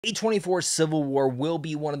A24's Civil War will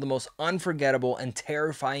be one of the most unforgettable and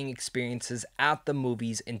terrifying experiences at the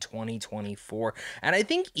movies in 2024, and I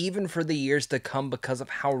think even for the years to come, because of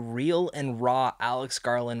how real and raw Alex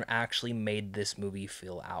Garland actually made this movie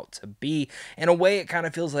feel out to be. In a way, it kind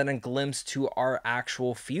of feels like a glimpse to our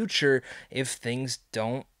actual future if things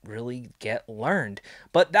don't really get learned.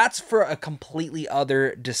 But that's for a completely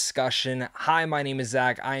other discussion. Hi, my name is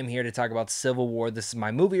Zach. I am here to talk about Civil War. This is my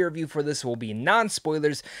movie review for this. It will be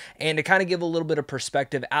non-spoilers, and to kind of give a little bit of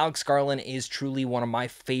perspective, Alex Garland is truly one of my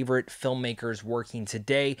favorite filmmakers working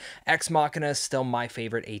today. Ex Machina is still my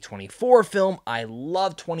favorite A24 film. I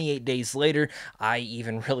love 28 Days Later. I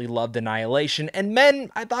even really loved Annihilation. And Men,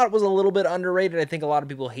 I thought it was a little bit underrated. I think a lot of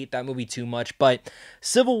people hate that movie too much, but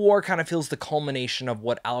Civil War kind of feels the culmination of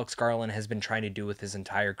what Alex Garland has been trying to do with his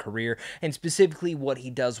entire career, and specifically what he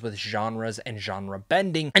does with genres and genre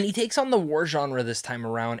bending. And he takes on the war genre this time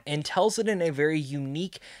around and tells it in a very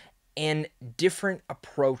unique and different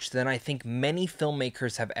approach than I think many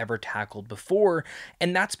filmmakers have ever tackled before,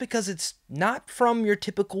 and that's because it's not from your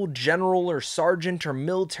typical general or sergeant or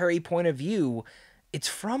military point of view. It's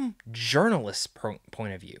from journalists' point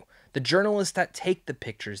of view. The journalists that take the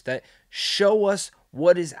pictures, that show us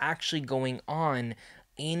what is actually going on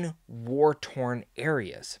in war-torn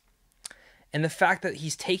areas. And the fact that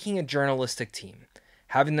he's taking a journalistic team,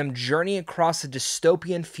 having them journey across a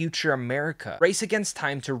dystopian future America, race against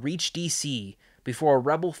time to reach DC before a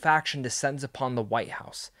rebel faction descends upon the White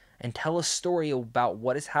House, and tell a story about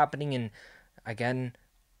what is happening in, again,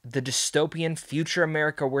 the dystopian future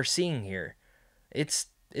America we're seeing here. It's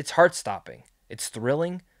heart-stopping, it's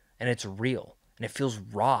thrilling, and it's real, and it feels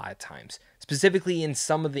raw at times, specifically in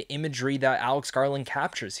some of the imagery that Alex Garland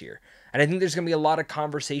captures here. And I think there's going to be a lot of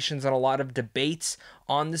conversations and a lot of debates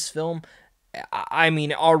on this film. I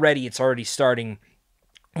mean, it's already starting,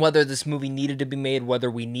 whether this movie needed to be made,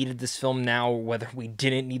 whether we needed this film now, or whether we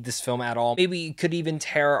didn't need this film at all. Maybe it could even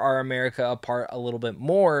tear our America apart a little bit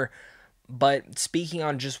more. But speaking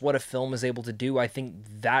on just what a film is able to do, I think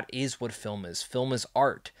that is what film is. Film is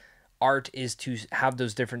art. Art is to have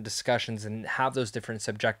those different discussions and have those different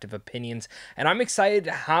subjective opinions. And I'm excited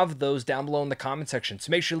to have those down below in the comment section. So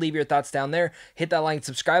make sure to leave your thoughts down there. Hit that like and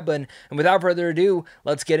subscribe button. And without further ado,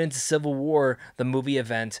 let's get into Civil War, the movie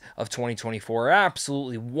event of 2024.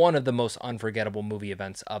 Absolutely one of the most unforgettable movie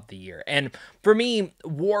events of the year. And for me,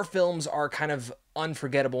 war films are kind of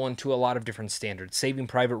unforgettable into a lot of different standards. Saving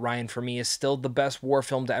Private Ryan for me is still the best war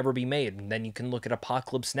film to ever be made. And then you can look at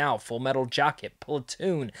Apocalypse Now, Full Metal Jacket,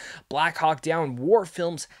 Platoon, Black Hawk Down. War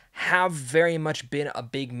films have very much been a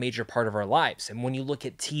big major part of our lives. And when you look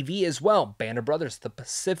at TV as well, Band of Brothers, The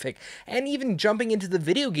Pacific, and even jumping into the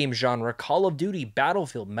video game genre, Call of Duty,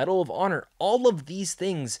 Battlefield, Medal of Honor, all of these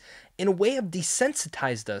things in a way have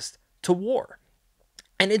desensitized us to war.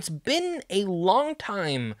 And it's been a long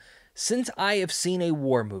time since I have seen a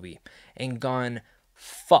war movie and gone,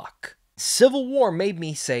 fuck. Civil War made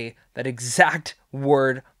me say that exact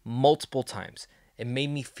word multiple times. It made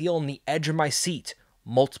me feel on the edge of my seat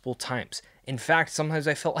multiple times. In fact, sometimes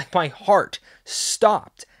I felt like my heart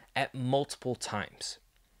stopped at multiple times.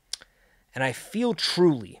 And I feel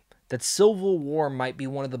truly that Civil War might be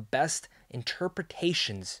one of the best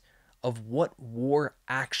interpretations of what war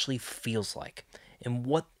actually feels like and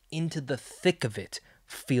what into the thick of it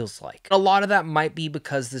feels like. A lot of that might be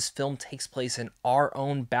because this film takes place in our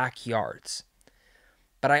own backyards.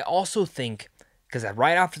 But I also think, because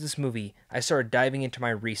right after this movie, I started diving into my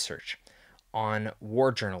research on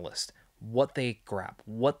war journalists, what they grab,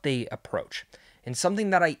 what they approach. And something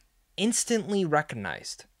that I instantly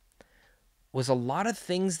recognized was a lot of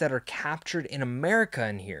things that are captured in America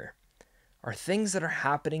in here are things that are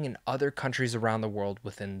happening in other countries around the world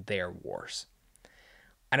within their wars.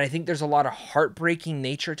 And I think there's a lot of heartbreaking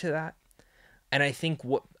nature to that. And I think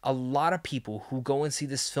what a lot of people who go and see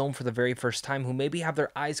this film for the very first time, who maybe have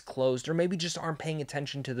their eyes closed or maybe just aren't paying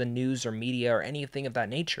attention to the news or media or anything of that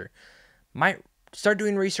nature, might start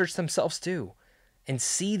doing research themselves too and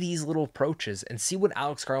see these little approaches and see what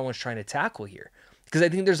Alex Garland is trying to tackle here. Because I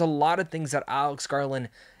think there's a lot of things that Alex Garland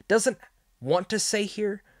doesn't want to say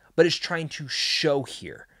here, but is trying to show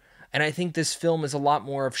here. And I think this film is a lot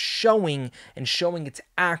more of showing and showing its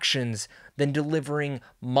actions than delivering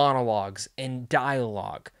monologues and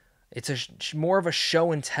dialogue. It's more of a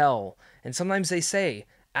show and tell. And sometimes they say,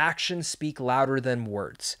 actions speak louder than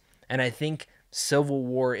words. And I think Civil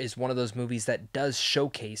War is one of those movies that does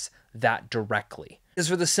showcase that directly. Because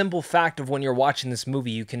for the simple fact of when you're watching this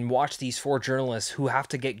movie, you can watch these four journalists who have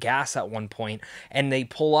to get gas at one point, and they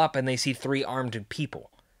pull up and they see three armed people.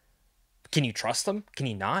 Can you trust them? Can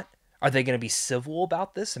you not? Are they going to be civil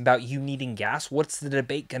about this, about you needing gas? What's the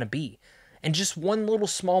debate going to be? And just one little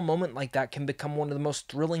small moment like that can become one of the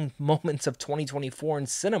most thrilling moments of 2024 in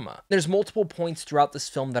cinema. There's multiple points throughout this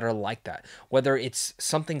film that are like that, whether it's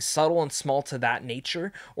something subtle and small to that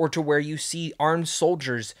nature, or to where you see armed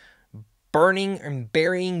soldiers burning and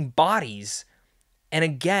burying bodies. And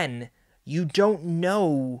again, you don't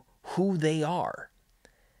know who they are.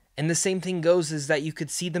 And the same thing goes is that you could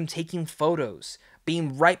see them taking photos,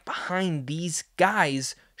 being right behind these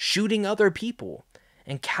guys shooting other people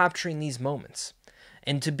and capturing these moments.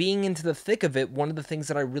 And to being into the thick of it, one of the things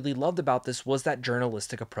that I really loved about this was that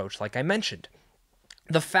journalistic approach, like I mentioned.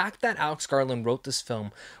 The fact that Alex Garland wrote this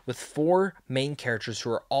film with 4 main characters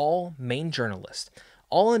who are all main journalists,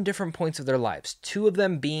 all in different points of their lives, 2 of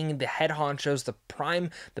them being the head honchos,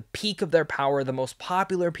 the peak of their power, the most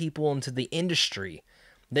popular people into the industry.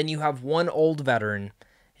 Then you have 1 old veteran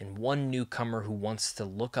and 1 newcomer who wants to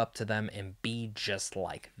look up to them and be just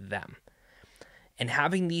like them. And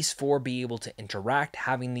having these 4 be able to interact,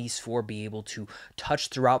 having these 4 be able to touch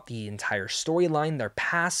throughout the entire storyline, their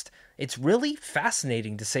past, it's really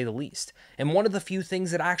fascinating to say the least. And one of the few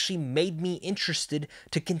things that actually made me interested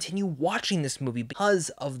to continue watching this movie because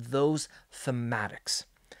of those thematics.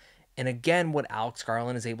 And again, what Alex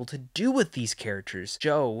Garland is able to do with these characters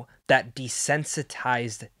show that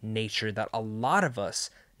desensitized nature that a lot of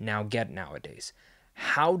us now get nowadays.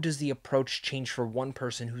 How does the approach change for one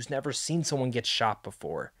person who's never seen someone get shot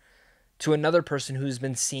before to another person who's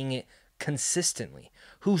been seeing it consistently,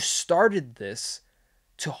 who started this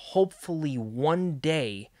to hopefully one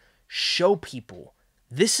day show people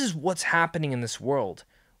this is what's happening in this world.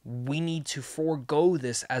 We need to forego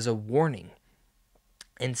this as a warning.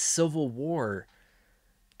 And Civil War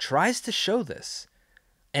tries to show this.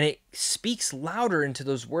 And it speaks louder into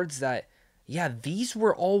those words that, yeah, these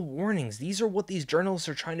were all warnings. These are what these journalists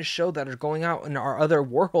are trying to show that are going out in our other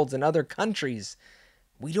worlds and other countries.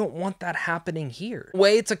 We don't want that happening here. In a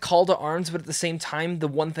way, it's a call to arms, but at the same time, the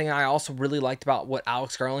one thing I also really liked about what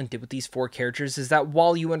Alex Garland did with these 4 characters is that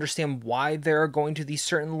while you understand why they're going to these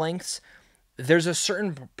certain lengths, there's a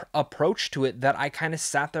certain approach to it that I kind of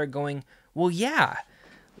sat there going, well, yeah,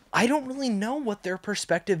 I don't really know what their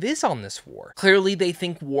perspective is on this war. Clearly, they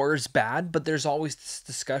think war is bad, but there's always this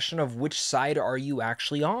discussion of which side are you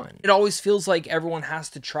actually on. It always feels like everyone has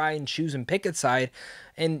to try and choose and pick a side,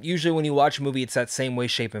 and usually when you watch a movie, it's that same way,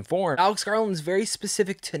 shape, and form. Alex Garland is very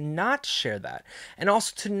specific to not share that, and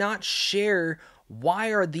also to not share why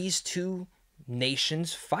are these 2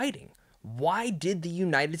 nations fighting. Why did the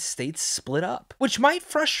United States split up? Which might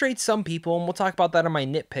frustrate some people, and we'll talk about that in my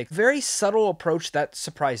nitpick. Very subtle approach that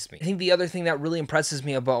surprised me. I think the other thing that really impresses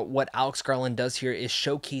me about what Alex Garland does here is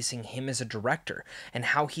showcasing him as a director and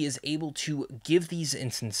how he is able to give these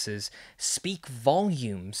instances, speak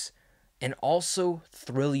volumes, and also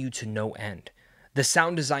thrill you to no end. The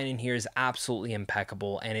sound design in here is absolutely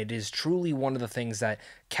impeccable, and it is truly one of the things that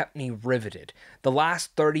kept me riveted. The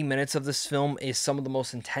last 30 minutes of this film is some of the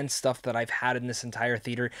most intense stuff that I've had in this entire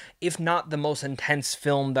theater, if not the most intense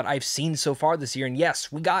film that I've seen so far this year. And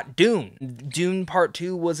yes, we got Dune. Dune Part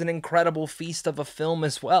 2 was an incredible feast of a film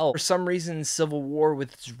as well. For some reason, Civil War,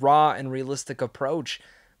 with its raw and realistic approach,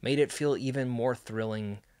 made it feel even more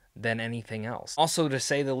thrilling than anything else. Also, to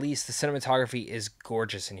say the least, the cinematography is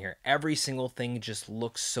gorgeous in here. Every single thing just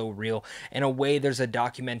looks so real. In a way, there's a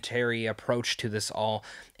documentary approach to this all,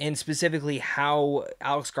 and specifically how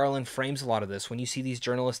Alex Garland frames a lot of this. When you see these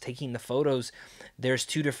journalists taking the photos, there's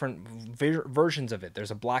 2 different versions of it.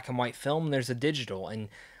 There's a black and white film, and there's a digital, and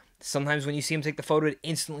sometimes when you see them take the photo, it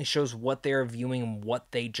instantly shows what they're viewing and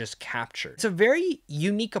what they just captured. It's a very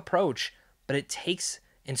unique approach, but it takes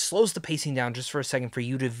and slows the pacing down just for a second for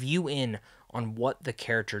you to view in on what the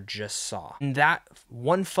character just saw. And that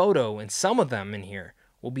one photo, and some of them in here,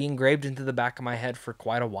 will be engraved into the back of my head for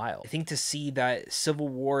quite a while. I think to see that Civil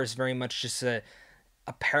War is very much just a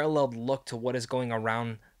paralleled look to what is going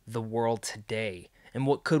around the world today and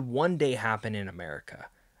what could one day happen in America,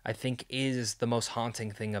 I think is the most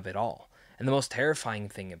haunting thing of it all and the most terrifying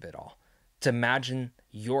thing of it all. To imagine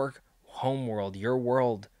your home world, your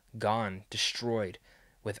world gone, destroyed,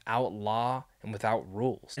 without law and without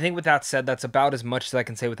rules. I think with that said, that's about as much as I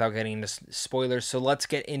can say without getting into spoilers. So let's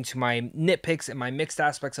get into my nitpicks and my mixed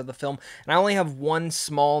aspects of the film. And I only have one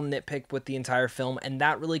small nitpick with the entire film, and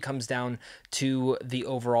that really comes down to the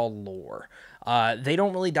overall lore. They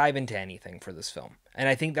don't really dive into anything for this film. And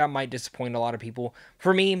I think that might disappoint a lot of people.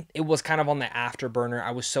 For me, it was kind of on the afterburner.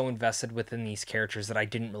 I was so invested within these characters that I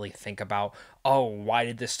didn't really think about, oh, why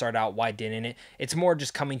did this start out? Why didn't it? It's more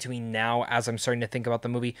just coming to me now as I'm starting to think about the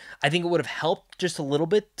movie. I think it would have helped just a little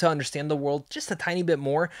bit to understand the world just a tiny bit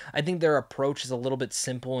more. I think their approach is a little bit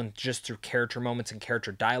simple and just through character moments and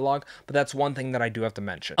character dialogue, but that's one thing that I do have to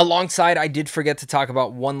mention. Alongside, I did forget to talk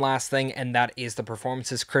about one last thing, and that is the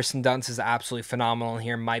performances. Kirsten Dunst is absolutely phenomenal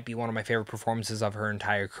here. Might be one of my favorite performances of her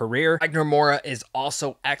entire career. Wagner Moura is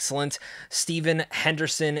also excellent. Stephen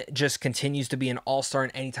Henderson just continues to be an all-star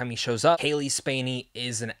in anytime he shows up. Cailee Spaeny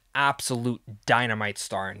is an absolute dynamite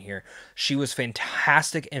star in here. She was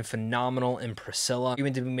fantastic and phenomenal in Priscilla.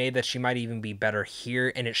 Even to be made that she might even be better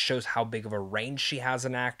here, and it shows how big of a range she has as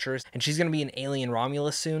an actress. And she's going to be in Alien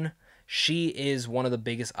Romulus soon. She is one of the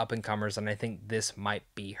biggest up-and-comers, and I think this might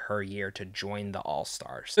be her year to join the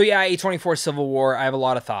All-Stars. So yeah, A24 Civil War, I have a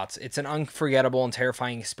lot of thoughts. It's an unforgettable and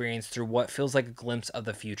terrifying experience through what feels like a glimpse of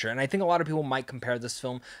the future, and I think a lot of people might compare this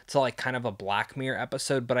film to like kind of a Black Mirror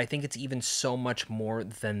episode, but I think it's even so much more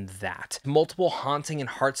than that. Multiple haunting and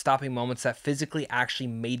heart-stopping moments that physically actually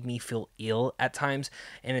made me feel ill at times,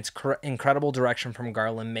 and its incredible direction from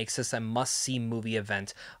Garland makes this a must-see movie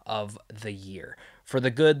event of the year. For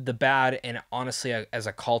the good, the bad, and honestly, as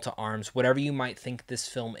a call to arms, whatever you might think this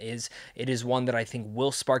film is, it is one that I think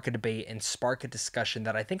will spark a debate and spark a discussion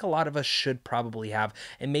that I think a lot of us should probably have,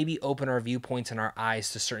 and maybe open our viewpoints and our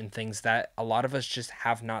eyes to certain things that a lot of us just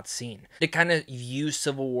have not seen. To kind of view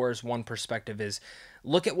Civil War as one perspective is,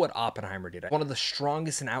 look at what Oppenheimer did. One of the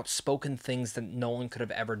strongest and outspoken things that Nolan could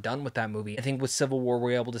have ever done with that movie. I think with Civil War,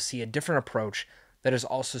 we're able to see a different approach that is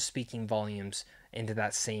also speaking volumes into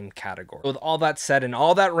that same category. With all that said and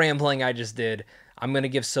all that rambling I just did, I'm going to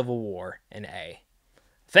give Civil War an A.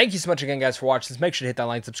 Thank you so much again, guys, for watching this. Make sure to hit that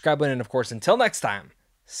like, subscribe button, and of course, until next time,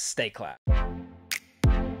 stay clapped.